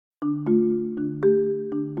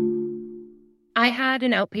I had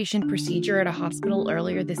an outpatient procedure at a hospital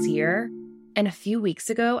earlier this year, and a few weeks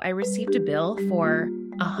ago, I received a bill for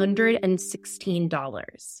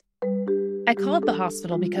 $116. I called the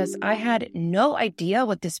hospital because I had no idea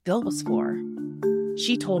what this bill was for.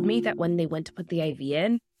 She told me that when they went to put the IV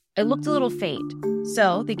in, I looked a little faint,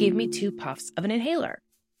 so they gave me 2 puffs of an inhaler.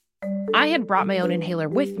 I had brought my own inhaler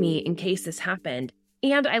with me in case this happened,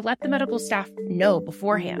 and I let the medical staff know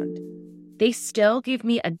beforehand. They still gave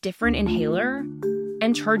me a different inhaler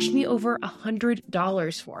and charged me over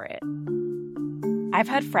 $100 for it. I've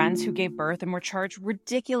had friends who gave birth and were charged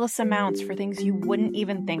ridiculous amounts for things you wouldn't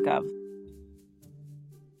even think of.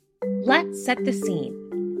 Let's set the scene.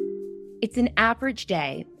 It's an average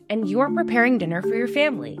day, and you're preparing dinner for your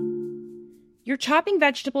family. You're chopping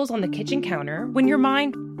vegetables on the kitchen counter when your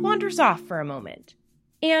mind wanders off for a moment,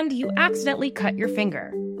 and you accidentally cut your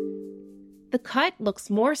finger. The cut looks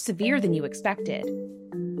more severe than you expected.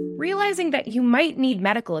 Realizing that you might need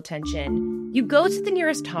medical attention, you go to the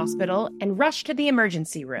nearest hospital and rush to the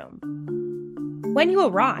emergency room. When you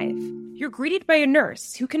arrive, you're greeted by a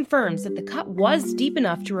nurse who confirms that the cut was deep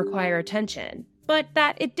enough to require attention, but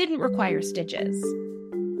that it didn't require stitches.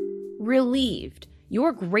 Relieved,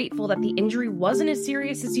 you're grateful that the injury wasn't as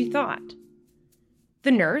serious as you thought.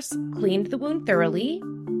 The nurse cleaned the wound thoroughly,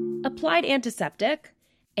 applied antiseptic,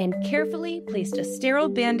 and carefully placed a sterile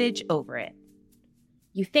bandage over it.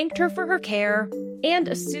 You thanked her for her care and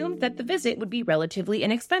assumed that the visit would be relatively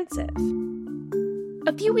inexpensive.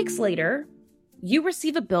 A few weeks later, you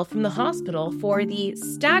receive a bill from the hospital for the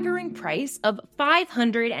staggering price of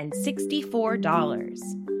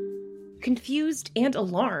 $564. Confused and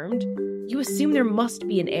alarmed, you assume there must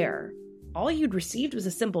be an error. All you'd received was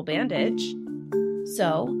a simple bandage.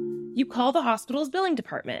 So, you call the hospital's billing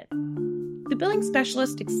department. The billing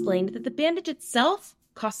specialist explained that the bandage itself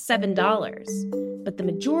cost $7, but the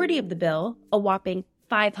majority of the bill, a whopping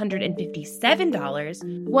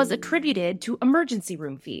 $557, was attributed to emergency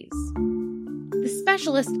room fees. The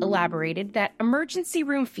specialist elaborated that emergency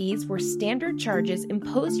room fees were standard charges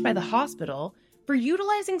imposed by the hospital for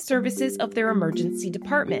utilizing services of their emergency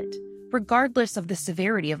department, regardless of the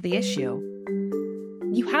severity of the issue.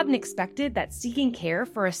 You hadn't expected that seeking care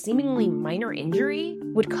for a seemingly minor injury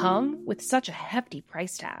would come with such a hefty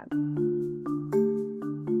price tag.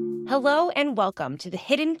 Hello and welcome to the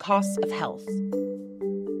Hidden Costs of Health.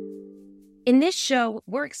 In this show,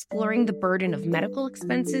 we're exploring the burden of medical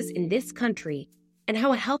expenses in this country and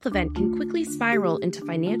how a health event can quickly spiral into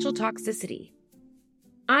financial toxicity.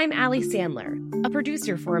 I'm Allie Sandler, a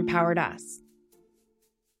producer for Empowered Us.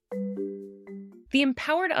 The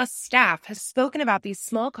Empowered Us staff has spoken about these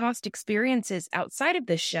small cost experiences outside of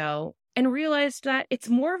this show and realized that it's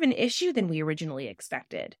more of an issue than we originally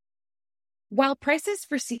expected. While prices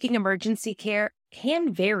for seeking emergency care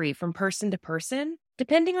can vary from person to person,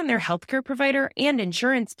 depending on their healthcare provider and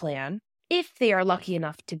insurance plan, if they are lucky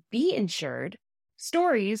enough to be insured,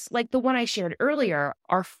 stories like the one I shared earlier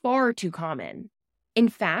are far too common. In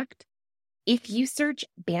fact, if you search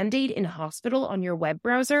Band-Aid in hospital on your web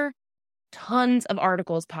browser, tons of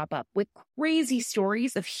articles pop up with crazy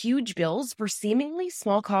stories of huge bills for seemingly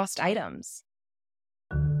small-cost items.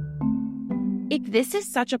 If this is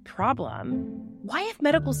such a problem, why have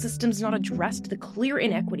medical systems not addressed the clear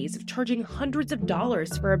inequities of charging hundreds of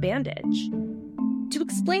dollars for a bandage? To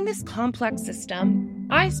explain this complex system,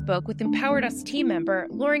 I spoke with Empowered Us team member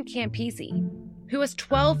Lauren Campisi, who has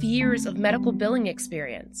 12 years of medical billing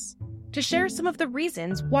experience, to share some of the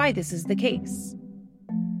reasons why this is the case.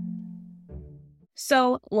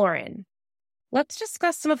 So, Lauren, let's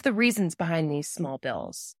discuss some of the reasons behind these small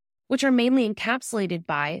bills, which are mainly encapsulated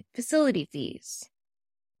by facility fees.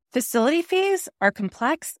 Facility fees are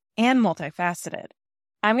complex and multifaceted.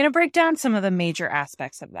 I'm going to break down some of the major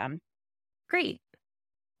aspects of them. Great.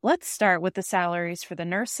 Let's start with the salaries for the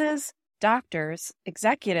nurses, doctors,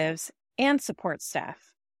 executives, and support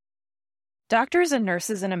staff. Doctors and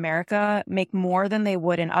nurses in America make more than they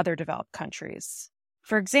would in other developed countries.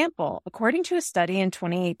 For example, according to a study in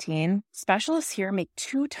 2018, specialists here make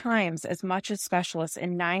 2 times as much as specialists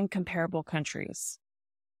in 9 comparable countries.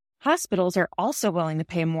 Hospitals are also willing to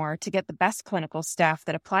pay more to get the best clinical staff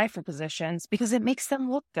that apply for positions because it makes them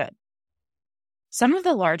look good. Some of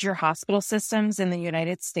the larger hospital systems in the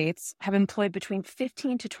United States have employed between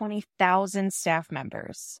 15,000 to 20,000 staff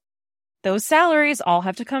members. Those salaries all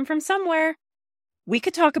have to come from somewhere. We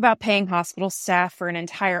could talk about paying hospital staff for an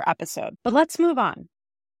entire episode, but let's move on.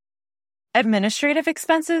 Administrative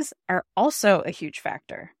expenses are also a huge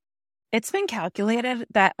factor. It's been calculated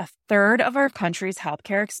that 1/3 of our country's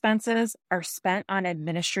healthcare expenses are spent on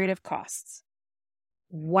administrative costs.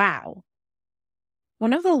 Wow.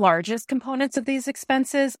 One of the largest components of these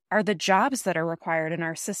expenses are the jobs that are required in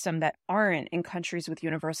our system that aren't in countries with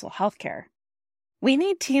universal healthcare. We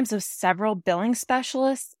need teams of several billing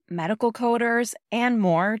specialists, medical coders, and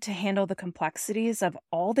more to handle the complexities of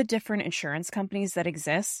all the different insurance companies that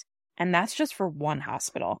exist, and that's just for one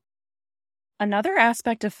hospital. Another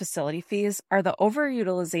aspect of facility fees are the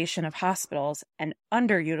overutilization of hospitals and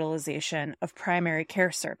underutilization of primary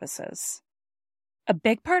care services. A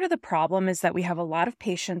big part of the problem is that we have a lot of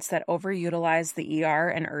patients that overutilize the ER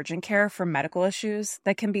and urgent care for medical issues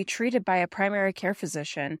that can be treated by a primary care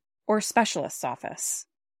physician or specialist's office.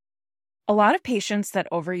 A lot of patients that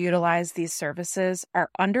overutilize these services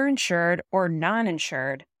are underinsured or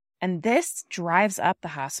non-insured, and this drives up the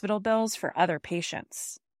hospital bills for other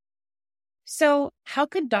patients. So, how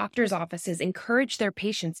could doctors' offices encourage their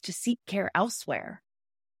patients to seek care elsewhere?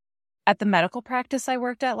 At the medical practice I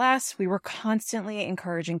worked at last, we were constantly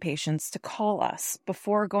encouraging patients to call us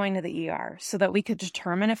before going to the ER so that we could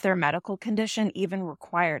determine if their medical condition even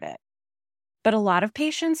required it. But a lot of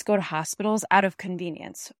patients go to hospitals out of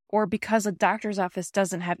convenience or because a doctor's office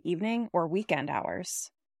doesn't have evening or weekend hours.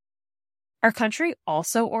 Our country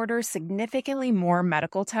also orders significantly more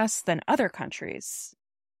medical tests than other countries.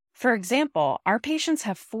 For example, our patients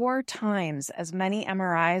have 4 times as many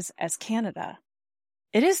MRIs as Canada.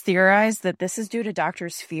 It is theorized that this is due to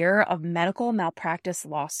doctors' fear of medical malpractice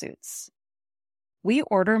lawsuits. We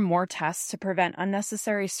order more tests to prevent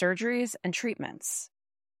unnecessary surgeries and treatments.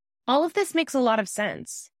 All of this makes a lot of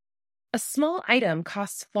sense. A small item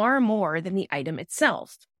costs far more than the item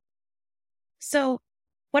itself. So,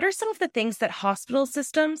 what are some of the things that hospital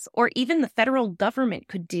systems or even the federal government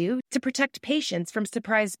could do to protect patients from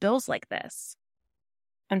surprise bills like this?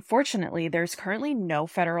 Unfortunately, there's currently no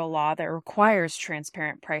federal law that requires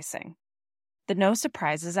transparent pricing. The No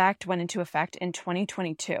Surprises Act went into effect in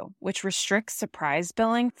 2022, which restricts surprise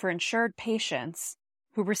billing for insured patients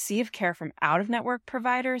who receive care from out-of-network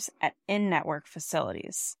providers at in-network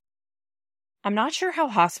facilities. I'm not sure how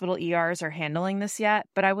hospital ERs are handling this yet,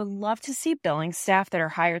 but I would love to see billing staff that are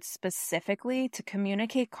hired specifically to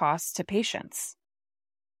communicate costs to patients.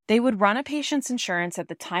 They would run a patient's insurance at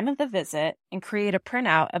the time of the visit and create a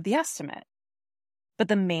printout of the estimate. But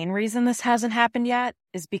the main reason this hasn't happened yet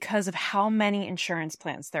is because of how many insurance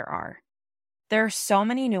plans there are. There are so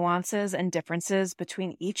many nuances and differences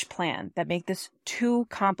between each plan that make this too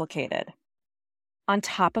complicated. On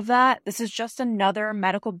top of that, this is just another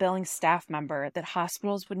medical billing staff member that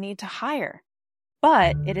hospitals would need to hire.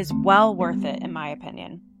 But it is well worth it, in my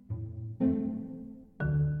opinion.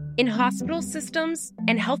 In hospital systems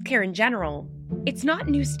and healthcare in general, it's not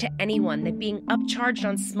news to anyone that being upcharged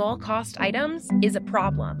on small cost items is a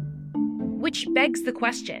problem. Which begs the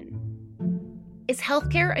question, is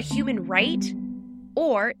healthcare a human right,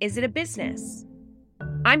 or is it a business?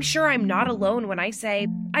 I'm sure I'm not alone when I say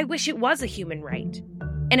I wish it was a human right.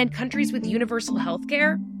 And in countries with universal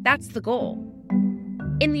healthcare, that's the goal.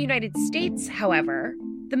 In the United States, however,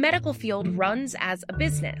 the medical field runs as a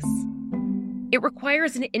business. It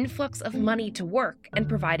requires an influx of money to work and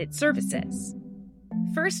provide its services.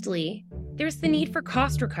 Firstly, there's the need for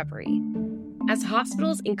cost recovery, as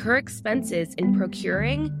hospitals incur expenses in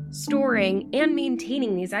procuring, storing, and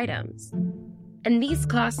maintaining these items. And these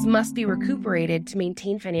costs must be recuperated to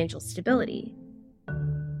maintain financial stability.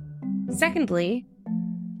 Secondly,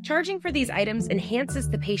 charging for these items enhances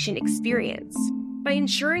the patient experience by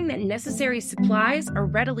ensuring that necessary supplies are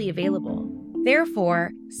readily available,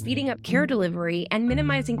 therefore speeding up care delivery and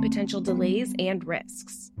minimizing potential delays and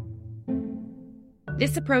risks.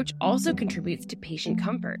 This approach also contributes to patient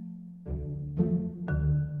comfort.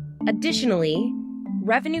 Additionally,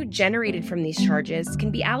 revenue generated from these charges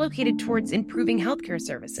can be allocated towards improving healthcare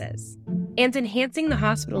services and enhancing the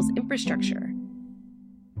hospital's infrastructure.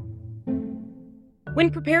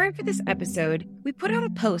 When preparing for this episode, we put out a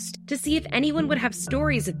post to see if anyone would have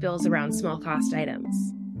stories of bills around small cost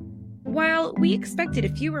items. While we expected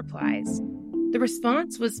a few replies, the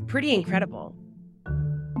response was pretty incredible.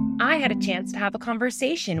 I had a chance to have a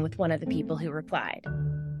conversation with one of the people who replied,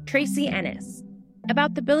 Tracy Ennis,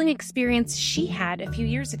 about the billing experience she had a few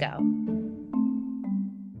years ago.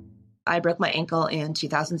 I broke my ankle in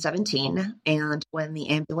 2017, and when the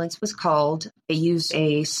ambulance was called, they used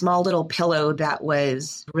a small little pillow that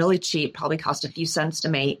was really cheap, probably cost a few cents to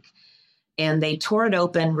make, and they tore it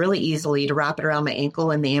open really easily to wrap it around my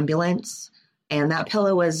ankle in the ambulance, and that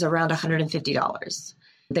pillow was around $150.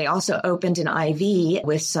 They also opened an IV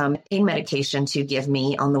with some pain medication to give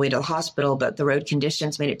me on the way to the hospital, but the road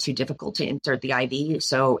conditions made it too difficult to insert the IV,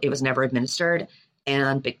 so it was never administered.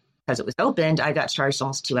 And because it was opened, I got charged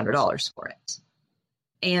almost $200 for it.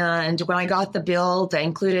 And when I got the bill, that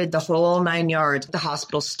included the whole 9 yards, the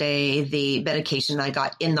hospital stay, the medication I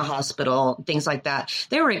got in the hospital, things like that.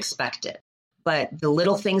 They were expected. But the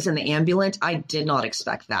little things in the ambulance, I did not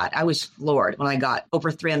expect that. I was floored when I got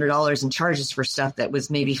over $300 in charges for stuff that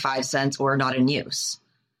was maybe 5 cents or not in use.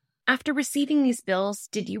 After receiving these bills,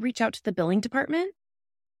 did you reach out to the billing department?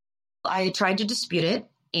 I tried to dispute it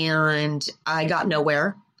and I got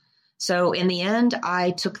nowhere. So in the end, I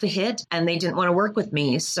took the hit and they didn't want to work with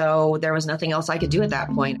me. So there was nothing else I could do at that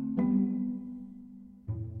point.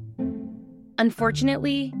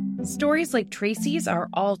 Unfortunately, stories like Tracy's are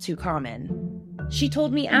all too common. She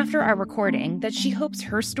told me after our recording that she hopes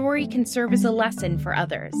her story can serve as a lesson for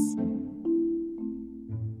others.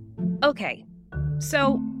 Okay,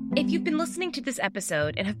 so if you've been listening to this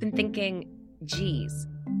episode and have been thinking, geez,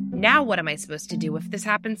 now what am I supposed to do if this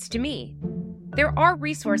happens to me? There are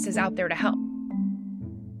resources out there to help.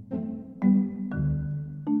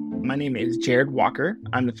 My name is Jared Walker.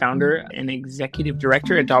 I'm the founder and executive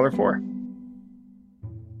director at $4.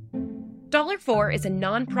 $4 is a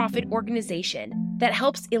nonprofit organization that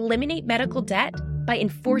helps eliminate medical debt by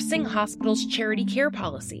enforcing hospitals' charity care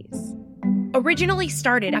policies. Originally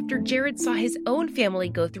started after Jared saw his own family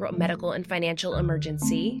go through a medical and financial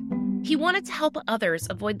emergency, he wanted to help others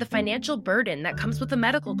avoid the financial burden that comes with a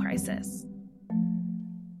medical crisis.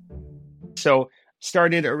 So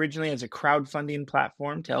started originally as a crowdfunding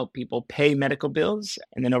platform to help people pay medical bills,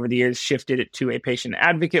 and then over the years shifted it to a patient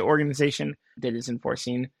advocate organization that is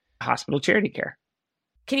enforcing hospital charity care.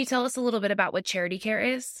 Can you tell us a little bit about what charity care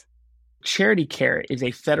is? Charity care is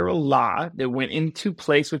a federal law that went into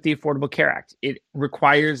place with the Affordable Care Act. It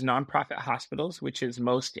requires nonprofit hospitals, which is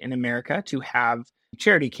most in America, to have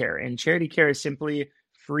charity care. And charity care is simply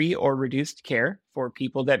free or reduced care for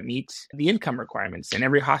people that meet the income requirements. And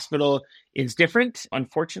every hospital is different.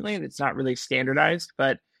 Unfortunately, it's not really standardized,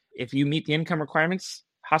 but if you meet the income requirements,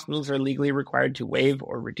 hospitals are legally required to waive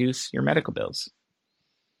or reduce your medical bills.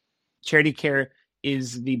 Charity care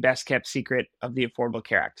is the best kept secret of the Affordable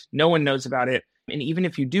Care Act. No one knows about it. And even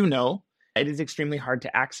if you do know, it is extremely hard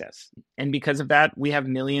to access. And because of that, we have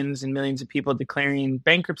millions and millions of people declaring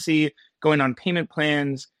bankruptcy, going on payment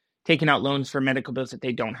plans, taking out loans for medical bills that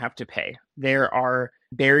they don't have to pay. There are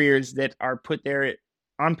barriers that are put there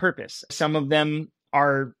on purpose. Some of them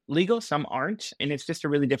are legal, some aren't, and it's just a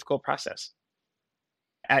really difficult process.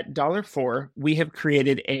 At $4, we have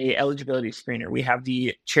created a eligibility screener. We have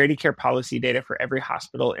the charity care policy data for every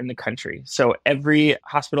hospital in the country. So every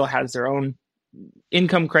hospital has their own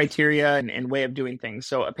income criteria and way of doing things.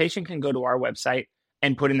 So a patient can go to our website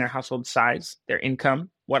and put in their household size, their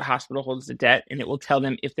income, what hospital holds the debt, and it will tell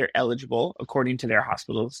them if they're eligible according to their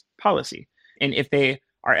hospital's policy. And if they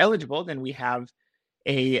are eligible, then we have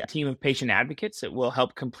a team of patient advocates that will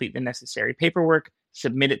help complete the necessary paperwork,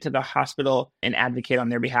 submit it to the hospital, and advocate on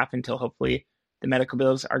their behalf until hopefully the medical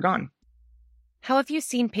bills are gone. How have you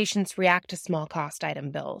seen patients react to small cost item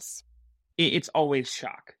bills? It's always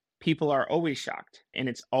shock. People are always shocked. And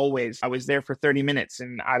it's always, I was there for 30 minutes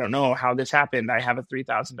and I don't know how this happened. I have a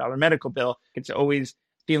 $3,000 medical bill. It's always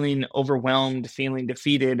feeling overwhelmed, feeling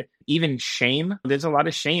defeated, even shame. There's a lot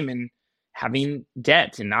of shame in having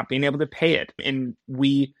debt and not being able to pay it. And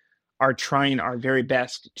we are trying our very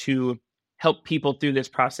best to help people through this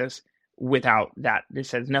process without that.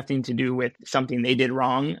 This has nothing to do with something they did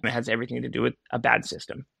wrong. It has everything to do with a bad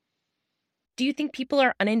system. Do you think people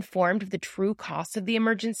are uninformed of the true cost of the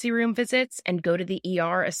emergency room visits and go to the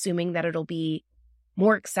ER assuming that it'll be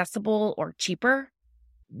more accessible or cheaper?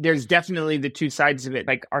 There's definitely the two sides of it.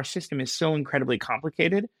 Like, our system is so incredibly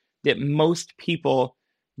complicated that most people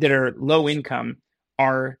that are low income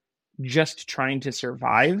are just trying to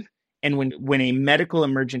survive. And when a medical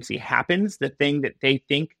emergency happens, the thing that they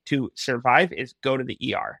think to survive is go to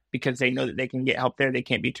the ER because they know that they can get help there. They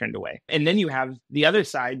can't be turned away. And then you have the other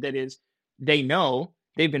side that is, they know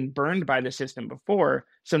they've been burned by the system before.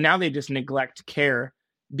 So now they just neglect care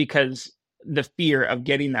because the fear of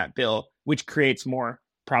getting that bill, which creates more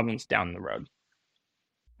problems down the road.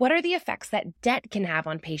 What are the effects that debt can have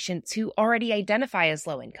on patients who already identify as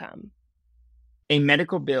low income? A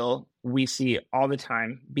medical bill we see all the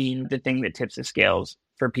time being the thing that tips the scales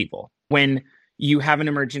for people. When you have an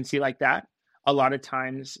emergency like that, a lot of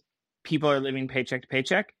times people are living paycheck to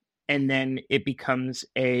paycheck, and then it becomes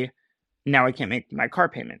now I can't make my car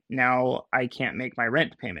payment. Now I can't make my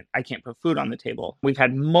rent payment. I can't put food on the table. We've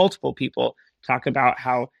had multiple people talk about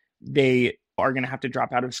how they are going to have to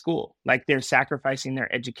drop out of school. Like, they're sacrificing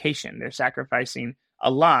their education. They're sacrificing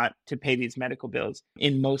a lot to pay these medical bills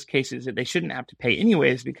in most cases that they shouldn't have to pay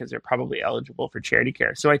anyways because they're probably eligible for charity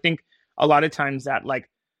care. So I think a lot of times that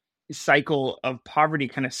cycle of poverty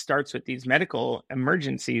kind of starts with these medical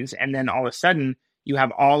emergencies. And then all of a sudden you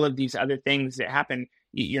have all of these other things that happen.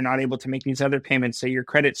 You're not able to make these other payments. So your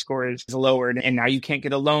credit score is lowered and now you can't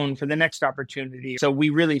get a loan for the next opportunity. So we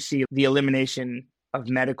really see the elimination of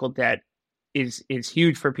medical debt is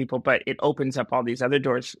huge for people, but it opens up all these other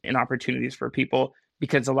doors and opportunities for people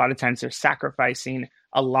because a lot of times they're sacrificing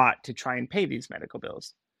a lot to try and pay these medical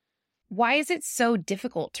bills. Why is it so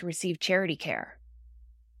difficult to receive charity care?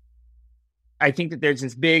 I think that there's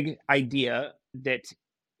this big idea that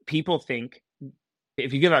people think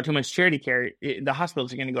if you give out too much charity care, the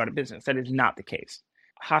hospitals are going to go out of business. That is not the case.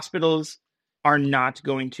 Hospitals are not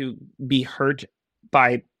going to be hurt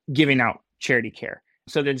by giving out charity care.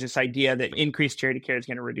 So there's this idea that increased charity care is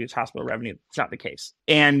going to reduce hospital revenue. It's not the case.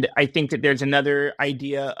 And I think that there's another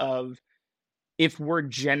idea of if we're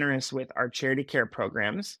generous with our charity care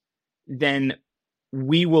programs, then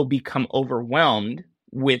we will become overwhelmed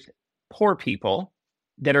with poor people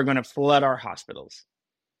that are going to flood our hospitals.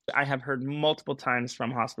 I have heard multiple times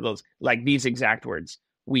from hospitals like these exact words: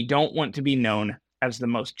 we don't want to be known as the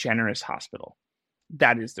most generous hospital.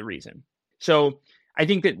 That is the reason. So I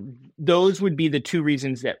think that those would be the two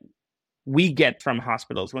reasons that we get from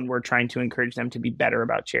hospitals when we're trying to encourage them to be better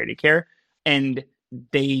about charity care. And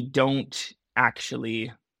they don't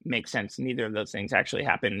actually make sense. Neither of those things actually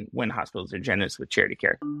happen when hospitals are generous with charity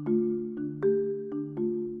care.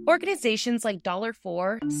 Organizations like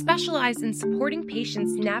 $4 specialize in supporting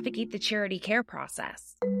patients navigate the charity care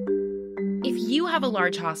process. If you have a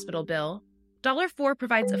large hospital bill, $4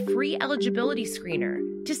 provides a free eligibility screener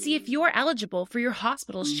to see if you're eligible for your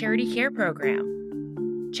hospital's charity care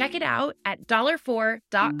program. Check it out at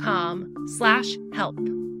 $4.com/help.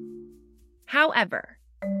 However,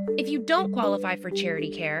 if you don't qualify for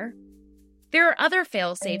charity care, there are other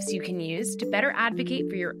fail-safes you can use to better advocate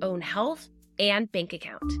for your own health and bank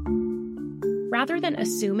account. Rather than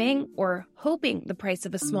assuming or hoping the price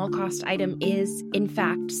of a small-cost item is, in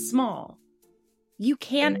fact, small, you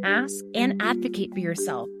can ask and advocate for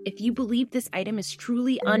yourself if you believe this item is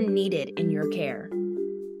truly unneeded in your care.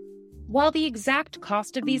 While the exact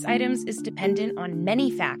cost of these items is dependent on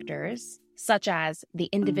many factors, such as the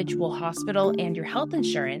individual hospital and your health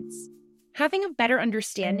insurance, having a better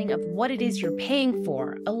understanding of what it is you're paying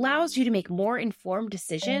for allows you to make more informed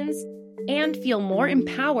decisions and feel more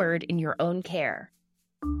empowered in your own care.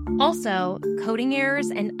 Also, coding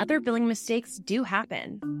errors and other billing mistakes do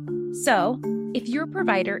happen. So, if your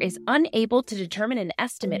provider is unable to determine an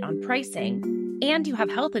estimate on pricing and you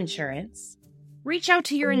have health insurance, reach out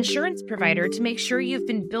to your insurance provider to make sure you've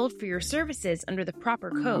been billed for your services under the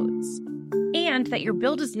proper codes, and that your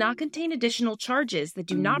bill does not contain additional charges that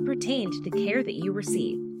do not pertain to the care that you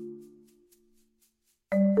receive.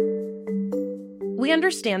 We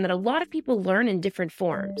understand that a lot of people learn in different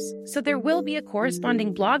forms, so there will be a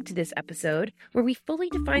corresponding blog to this episode where we fully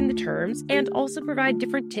define the terms and also provide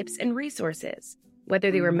different tips and resources,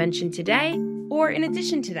 whether they were mentioned today or in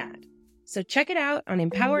addition to that. So check it out on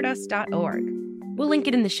empoweredus.org. We'll link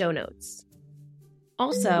it in the show notes.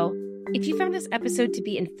 Also, if you found this episode to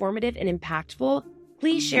be informative and impactful,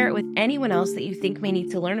 please share it with anyone else that you think may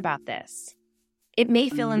need to learn about this. It may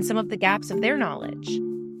fill in some of the gaps of their knowledge.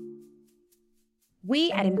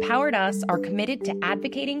 We at Empowered Us are committed to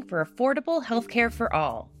advocating for affordable healthcare for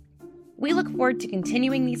all. We look forward to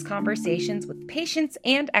continuing these conversations with patients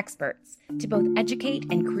and experts to both educate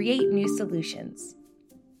and create new solutions.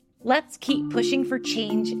 Let's keep pushing for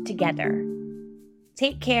change together.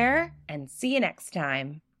 Take care and see you next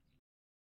time.